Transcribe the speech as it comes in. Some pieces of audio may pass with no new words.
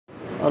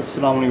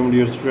अस्सलाम वालेकुम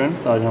dear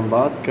students, आज हम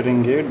बात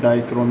करेंगे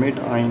डाइक्रोमेट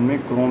आयन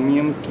में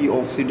क्रोमियम की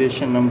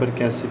ऑक्सीडेशन नंबर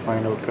कैसे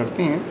फाइंड आउट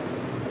करते हैं।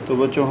 तो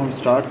बच्चों हम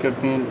स्टार्ट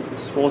करते हैं।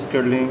 सपोज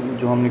कर लें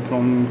जो हमने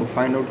क्रोमियम को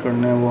फाइंड आउट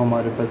करना है वो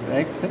हमारे पास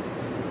x है।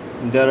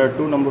 There are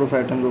to number of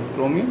atoms of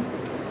chromium,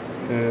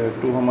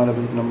 to हमारे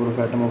पास number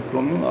of atom of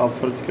chromium. आप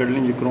फर्स्ट कर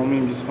लें जो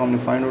क्रोमियम जिसको हमने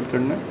फाइंड आउट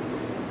करना है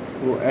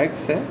वो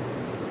x है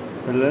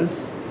plus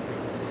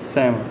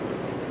 7।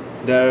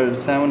 There are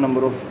 7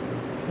 number of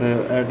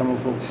atom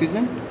of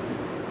oxygen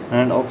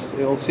and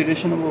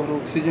oxidation of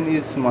oxygen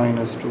is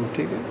 -2,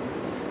 ठीक है।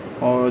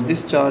 और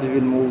this charge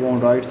will move on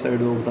right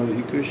side of the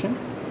equation,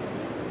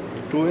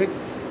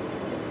 2x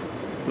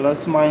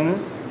plus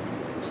minus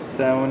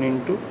 7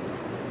 into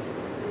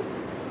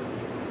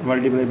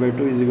multiplied by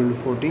 2 is equal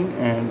to 14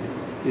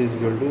 and is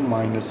equal to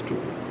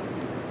 -2.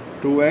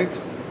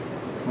 2x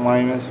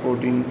minus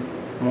 14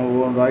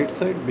 move on right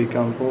side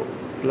become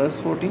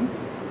plus 14.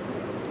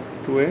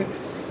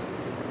 2x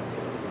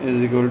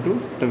is equal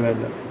to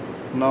 12.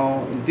 Now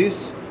this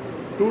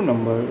two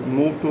number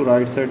move to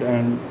right side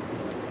and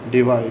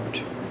divide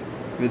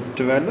with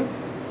 12.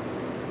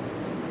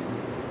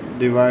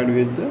 Divide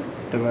with the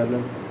 12.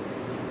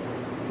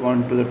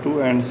 1 to the 2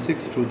 and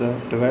 6 to the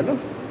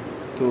 12.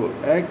 So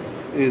x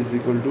is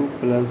equal to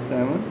plus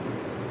 7.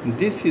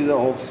 This is the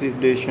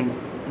oxidation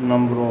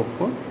number of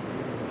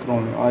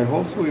chromium. I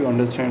hope so you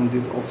understand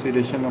this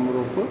oxidation number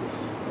of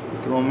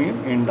chromium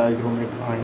in dichromate ion.